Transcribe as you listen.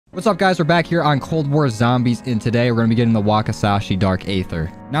What's up, guys? We're back here on Cold War Zombies, and today we're going to be getting the Wakizashi Dark Aether.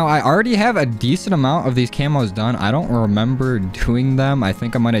 Now, I already have a decent amount of these camos done. I don't remember doing them. I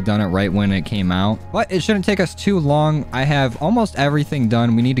think I might have done it right when it came out, but it shouldn't take us too long. I have almost everything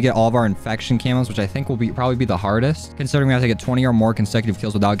done. We need to get all of our infection camos, which I think will probably be the hardest, considering we have to get 20 or more consecutive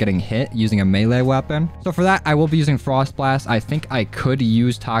kills without getting hit using a melee weapon. So for that, I will be using Frost Blast. I think I could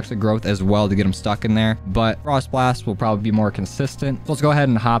use Toxic Growth as well to get them stuck in there, but Frost Blast will probably be more consistent. So let's go ahead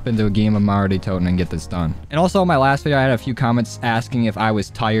and hop into a game of Marody Toten and get this done. And also in my last video, I had a few comments asking if I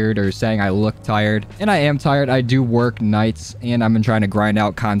was tired or saying I look tired, and I am tired. I do work nights, and I've been trying to grind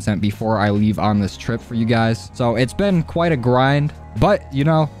out content before I leave on this trip for you guys. So it's been quite a grind, but you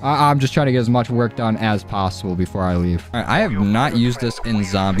know, I'm just trying to get as much work done as possible before I leave. All right, I have not used this in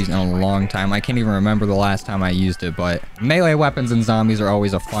zombies in a long time. I can't even remember the last time I used it, but melee weapons in zombies are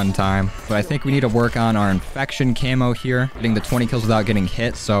always a fun time. But I think we need to work on our infection camo here, getting the 20 kills without getting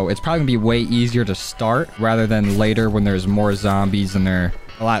hit. So it's probably gonna be way easier to start rather than later when there's more zombies and they're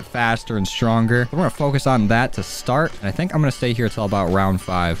a lot faster and stronger. So we're gonna focus on that to start, and I think I'm gonna stay here till about round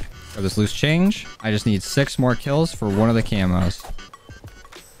 5. For this loose change, I just need 6 more kills for one of the camos.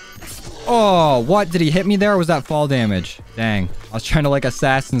 Oh, what? Did he hit me there, or was that fall damage? Dang. I was trying to, like,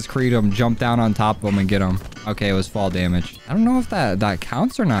 Assassin's Creed him, jump down on top of him and get him. Okay, it was fall damage. I don't know if that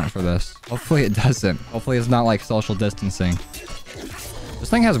counts or not for this. Hopefully it doesn't. Hopefully it's not like social distancing. This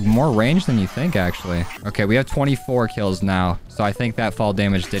thing has more range than you think, actually. Okay, we have 24 kills now, so I think that fall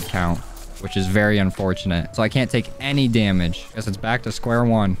damage did count, which is very unfortunate. So I can't take any damage. Guess it's back to square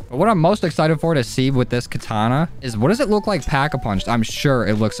one. But what I'm most excited for to see with this katana is, what does it look like Pack-a-Punched? I'm sure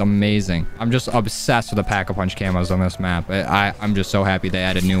it looks amazing. I'm just obsessed with the Pack-a-Punch camos on this map. I'm just so happy they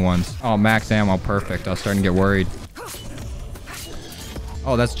added new ones. Oh, max ammo, perfect. I was starting to get worried.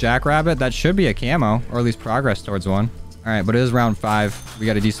 Oh, that's Jackrabbit. That should be a camo, or at least progress towards one. All right, but it is round 5. We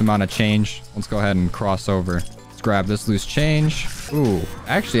got a decent amount of change. Let's go ahead and cross over. Let's grab this loose change. Ooh,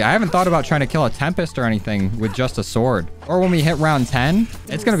 actually, I haven't thought about trying to kill a Tempest or anything with just a sword. Or when we hit round 10,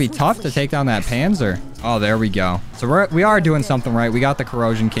 it's going to be tough to take down that Panzer. Oh, there we go. So we are doing something right. We got the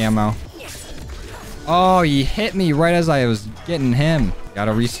corrosion camo. Oh, he hit me right as I was getting him. Got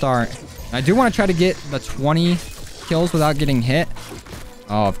to restart. I do want to try to get the 20 kills without getting hit.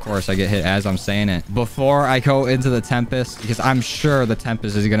 Oh, of course, I get hit as I'm saying it. Before I go into the Tempest, because I'm sure the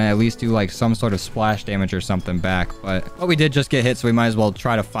Tempest is going to at least do like some sort of splash damage or something back. But we did just get hit, so we might as well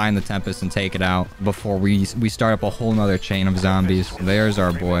try to find the Tempest and take it out before we start up a whole nother chain of zombies. There's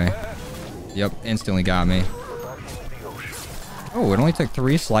our boy. Yep, instantly got me. Oh, it only took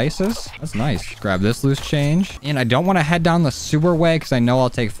 3 slices. That's nice. Grab this loose change. And I don't want to head down the sewer way because I know I'll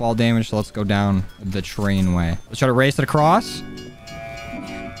take fall damage, so let's go down the train way. Let's try to race it across.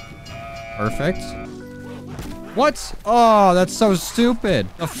 Perfect. What? Oh, that's so stupid.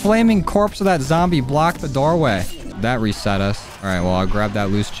 The flaming corpse of that zombie blocked the doorway. That reset us. All right, well, I'll grab that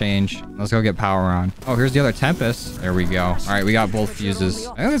loose change. Let's go get power on. Oh, here's the other Tempest. There we go. All right, we got both fuses.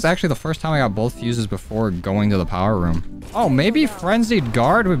 I think it's actually the first time I got both fuses before going to the power room. Oh, maybe Frenzied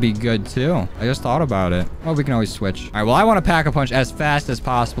Guard would be good too. I just thought about it. Oh, we can always switch. All right, well, I want to Pack-a-Punch as fast as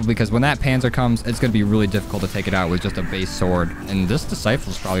possible because when that Panzer comes, it's going to be really difficult to take it out with just a base sword. And this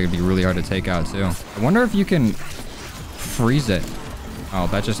Disciple is probably going to be really hard to take out too. I wonder if you can freeze it. Oh,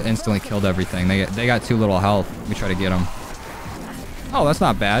 that just instantly killed everything. They got too little health. Let me try to get them. Oh, that's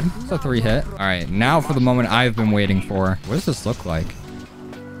not bad. It's a 3 hit. All right, now for the moment I've been waiting for. What does this look like?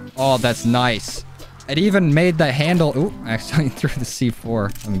 Oh, that's nice. It even made the handle... Ooh, I accidentally threw the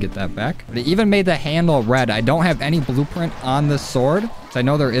C4. Let me get that back. But it even made the handle red. I don't have any blueprint on this sword. So I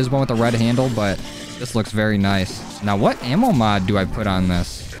know there is one with a red handle, but this looks very nice. Now, what ammo mod do I put on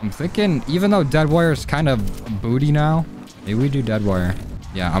this? I'm thinking, even though Dead Wire is kind of booty now, maybe we do Dead Wire.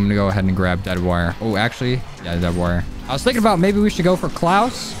 Yeah, I'm gonna go ahead and grab Dead Wire. Oh, actually, yeah, Dead Wire. I was thinking about maybe we should go for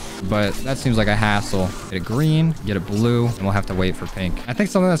Klaus, but that seems like a hassle. Get it green, get it blue, and we'll have to wait for pink. I think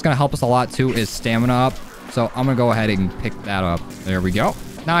something that's gonna help us a lot too is stamina up. So I'm gonna go ahead and pick that up. There we go.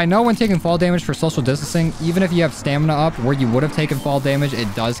 Now, I know when taking fall damage for social distancing, even if you have stamina up where you would have taken fall damage,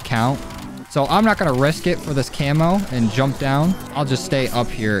 it does count. So I'm not going to risk it for this camo and jump down. I'll just stay up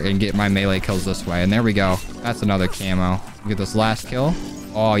here and get my melee kills this way. And there we go. That's another camo. Get this last kill.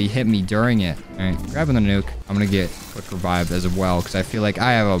 Oh, he hit me during it. All right, grabbing the nuke. I'm going to get quick revive as well because I feel like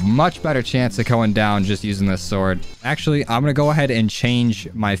I have a much better chance of going down just using this sword. Actually, I'm going to go ahead and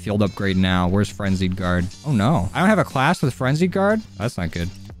change my field upgrade now. Where's Frenzied Guard? Oh, no. I don't have a class with Frenzied Guard? That's not good.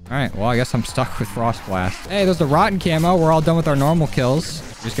 All right, well, I guess I'm stuck with Frost Blast. Hey, there's the Rotten camo. We're all done with our normal kills.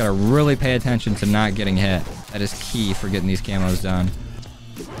 You just got to really pay attention to not getting hit. That is key for getting these camos done.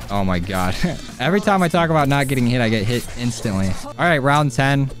 Oh my god. Every time I talk about not getting hit, I get hit instantly. All right, round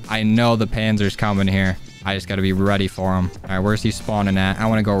 10. I know the Panzer's coming here. I just got to be ready for him. All right, where's he spawning at? I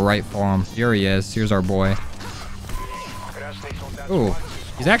want to go right for him. Here he is. Here's our boy. Ooh,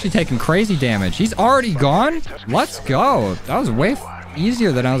 he's actually taking crazy damage. He's already gone? Let's go. That was way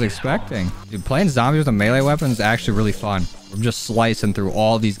easier than I was expecting. Dude, playing zombies with a melee weapon is actually really fun. I'm just slicing through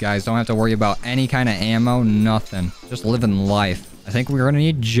all these guys. Don't have to worry about any kind of ammo, nothing. Just living life. I think we're gonna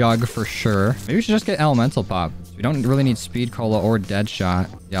need Jug for sure. Maybe we should just get Elemental Pop. We don't really need Speed Cola or Dead Shot.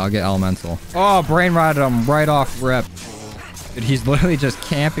 Yeah, I'll get Elemental. Oh, brain rotted him right off rip. Dude, he's literally just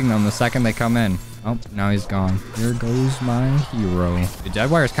camping them the second they come in. Oh, now he's gone. Here goes my hero. The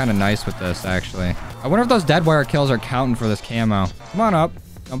Deadwire is kind of nice with this, actually. I wonder if those Deadwire kills are counting for this camo. Come on up.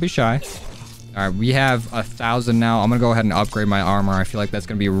 Don't be shy. All right, we have 1,000 now. I'm gonna go ahead and upgrade my armor. I feel like that's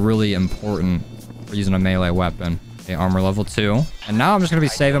gonna be really important for using a melee weapon. Okay, armor level 2. And now I'm just gonna be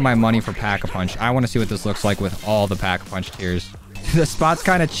saving my money for Pack-a-Punch. I want to see what this looks like with all the Pack-a-Punch tiers. The spot's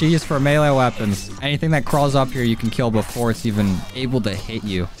kind of cheese for melee weapons. Anything that crawls up here, you can kill before it's even able to hit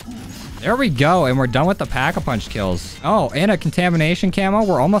you. There we go, and we're done with the Pack-a-Punch kills. Oh, and a contamination camo.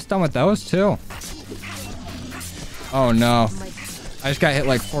 We're almost done with those too. Oh no. I just got hit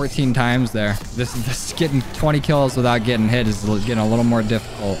like 14 times there. This getting 20 kills without getting hit is getting a little more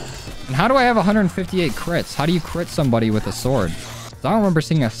difficult. And how do I have 158 crits? How do you crit somebody with a sword? I don't remember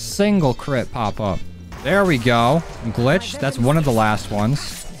seeing a single crit pop up. There we go. Glitch. That's one of the last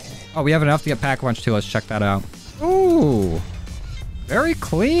ones. Oh, we have enough to get Pack-a-Punch too. Let's check that out. Ooh. Very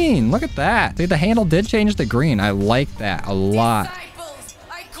clean. Look at that. See, the handle did change to green. I like that a lot.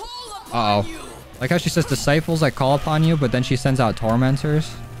 Uh-oh. Like how she says, disciples, I call upon you, but then she sends out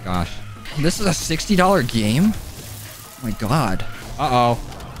tormentors. Gosh. This is a $60 game? Oh my god. Uh-oh.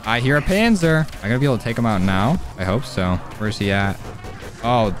 I hear a Panzer. Am I gonna be able to take him out now? I hope so. Where's he at?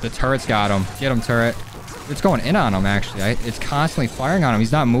 Oh, the turret's got him. Get him, turret. It's going in on him, actually. It's constantly firing on him.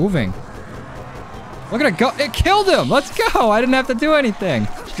 He's not moving. Look at it go. It killed him. Let's go. I didn't have to do anything.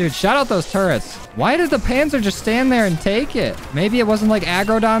 Dude, shout out those turrets. Why did the Panzer just stand there and take it? Maybe it wasn't like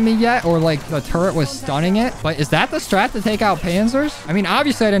aggroed on me yet, or like the turret was stunning it. But is that the strat to take out Panzers? I mean,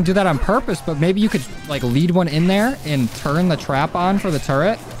 obviously I didn't do that on purpose, but maybe you could like lead one in there and turn the trap on for the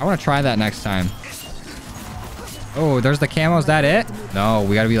turret. I want to try that next time. Oh, there's the camo. Is that it? No,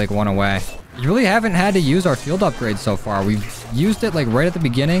 we got to be like one away. You really haven't had to use our field upgrade so far. We've used it like right at the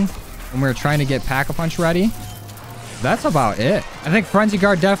beginning when we were trying to get Pack-a-Punch ready. That's about it. I think Frenzy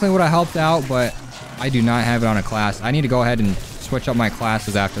Guard definitely would have helped out, but I do not have it on a class. I need to go ahead and switch up my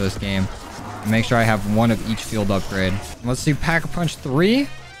classes after this game and make sure I have one of each field upgrade. Let's see, Pack-a-Punch 3.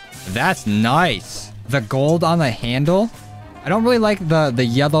 That's nice. The gold on the handle. I don't really like the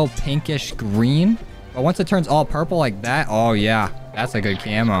yellow, pinkish green, but once it turns all purple like that, oh yeah, that's a good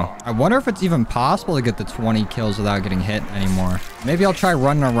camo. I wonder if it's even possible to get the 20 kills without getting hit anymore. Maybe I'll try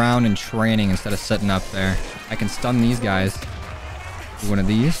running around and training instead of sitting up there. I can stun these guys. Do one of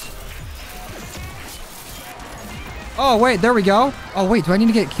these. Oh, wait, there we go. Oh, wait, do I need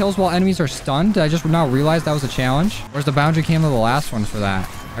to get kills while enemies are stunned? Did I just now realize that was a challenge? Where's the boundary camo, the last one for that?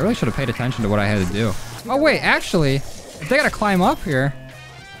 I really should have paid attention to what I had to do. Oh, wait, actually, if they gotta climb up here,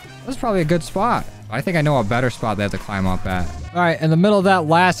 this is probably a good spot. I think I know a better spot they have to climb up at. All right, in the middle of that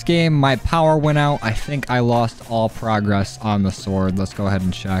last game, my power went out. I think I lost all progress on the sword. Let's go ahead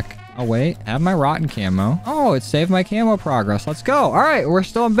and check. Oh, wait. Add my rotten camo. Oh, it saved my camo progress. Let's go. All right, we're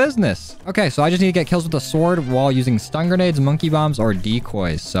still in business. Okay, so I just need to get kills with the sword while using stun grenades, monkey bombs, or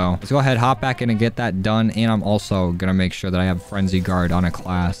decoys. So let's go ahead, hop back in and get that done. And I'm also going to make sure that I have Frenzy Guard on a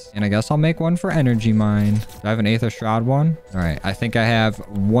class. And I guess I'll make one for Energy Mine. Do I have an Aether Shroud one? All right, I think I have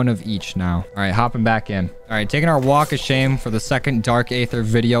one of each now. All right, hopping back in. All right, taking our walk of shame for the second Dark Aether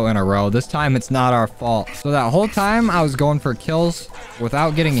video in a row. This time, it's not our fault. So that whole time, I was going for kills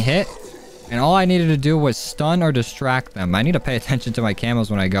without getting hit. And all I needed to do was stun or distract them. I need to pay attention to my camos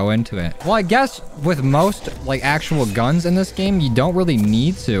when I go into it. Well, I guess with most like actual guns in this game, you don't really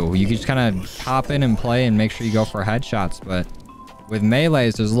need to. You can just kind of hop in and play and make sure you go for headshots. But with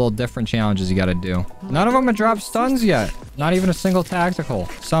melees, there's a little different challenges you got to do. None of them have dropped stuns yet. Not even a single tactical.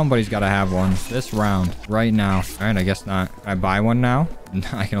 Somebody's got to have one this round right now. All right, I guess not. Can I buy one now?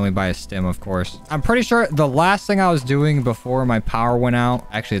 I can only buy a stim, of course. I'm pretty sure the last thing I was doing before my power went out...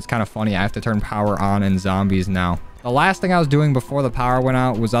 Actually, it's kind of funny. I have to turn power on in zombies now. The last thing I was doing before the power went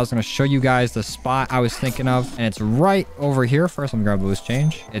out was I was going to show you guys the spot I was thinking of. And it's right over here. First, I'm going to grab a loose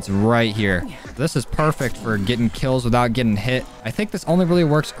change. It's right here. This is perfect for getting kills without getting hit. I think this only really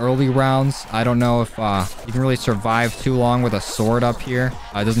works early rounds. I don't know if you can really survive too long with a sword up here.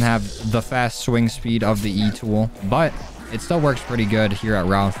 It doesn't have the fast swing speed of the E tool. But it still works pretty good here at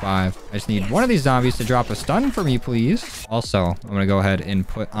round 5. I just need one of these zombies to drop a stun for me, please. Also, I'm going to go ahead and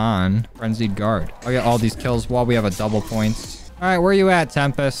put on Frenzied Guard. I'll get all these kills while we have a double points. All right, where are you at,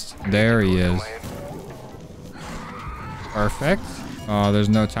 Tempest? There he is. Perfect. Oh, there's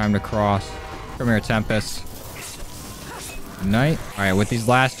no time to cross. Come here, Tempest. Good night. All right, with these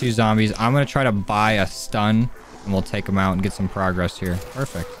last 2 zombies, I'm going to try to buy a stun, and we'll take them out and get some progress here.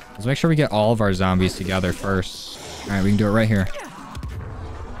 Perfect. Let's make sure we get all of our zombies together first. All right, we can do it right here.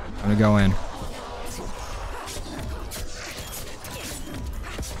 I'm going to go in.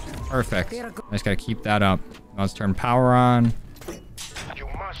 Perfect. I just got to keep that up. Now let's turn power on.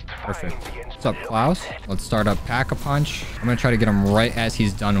 Perfect. What's up, Klaus? Let's start up Pack-a-Punch. I'm going to try to get him right as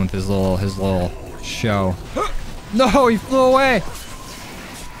he's done with his little show. No, he flew away.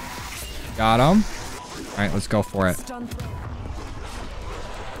 Got him. All right, let's go for it.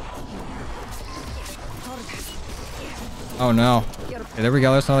 Oh, no. Okay, there we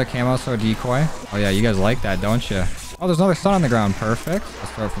go. There's another camo, so a decoy. Oh, yeah, you guys like that, don't you? Oh, there's another stun on the ground. Perfect.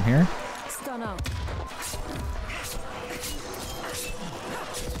 Let's throw it from here.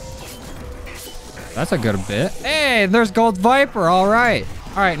 That's a good bit. Hey, there's Gold Viper. All right.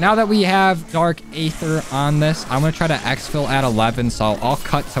 All right, now that we have Dark Aether on this, I'm going to try to exfil at 11, so I'll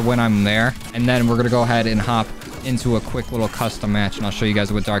cut to when I'm there, and then we're going to go ahead and hop into a quick little custom match, and I'll show you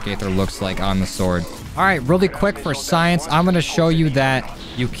guys what Dark Aether looks like on the sword. All right, really quick for science, I'm going to show you that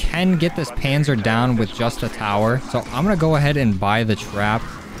you can get this Panzer down with just a tower, so I'm going to go ahead and buy the trap.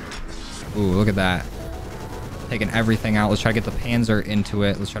 Ooh, look at that. Taking everything out. Let's try to get the Panzer into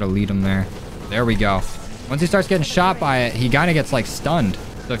it. Let's try to lead him there. There we go. Once he starts getting shot by it, he kind of gets like stunned.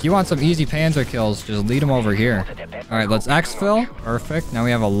 So if you want some easy Panzer kills, just lead him over here. All right, let's exfil. Perfect. Now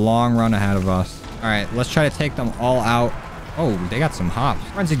we have a long run ahead of us. All right, let's try to take them all out. Oh, they got some hops.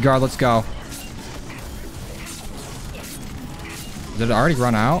 Frenzied Guard, let's go. Did it already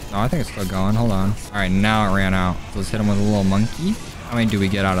run out? No, I think it's still going. Hold on. All right, now it ran out. So let's hit him with a little monkey. How many do we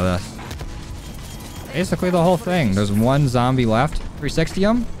get out of this? Basically the whole thing. There's one zombie left. 360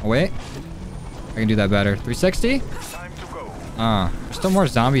 him. Oh, wait. I can do that better. 360? There's still more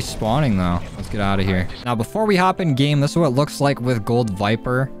zombies spawning though. Let's get out of here. Now, before we hop in game, this is what it looks like with Gold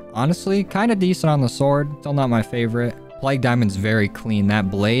Viper. Honestly, kind of decent on the sword. Still not my favorite. Plague Diamond's very clean.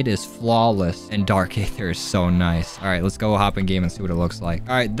 That blade is flawless. And Dark Aether is so nice. All right, let's go hop in game and see what it looks like.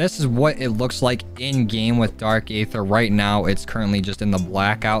 All right, this is what it looks like in game with Dark Aether. Right now, it's currently just in the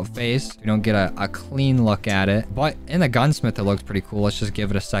blackout phase. We don't get a clean look at it. But in the gunsmith, it looks pretty cool. Let's just give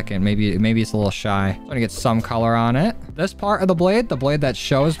it a second. Maybe it's a little shy. Trying to get some color on it. This part of the blade that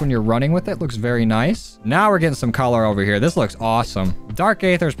shows when you're running with it, looks very nice. Now we're getting some color over here. This looks awesome. Dark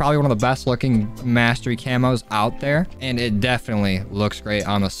Aether is probably one of the best looking mastery camos out there. And it definitely looks great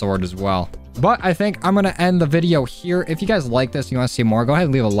on the sword as well. But I think I'm going to end the video here. If you guys like this and you want to see more, go ahead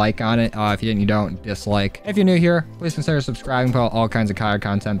and leave a like on it. If you didn't, you don't, dislike. If you're new here, please consider subscribing for all kinds of Kaya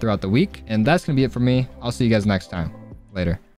content throughout the week. And that's going to be it for me. I'll see you guys next time. Later.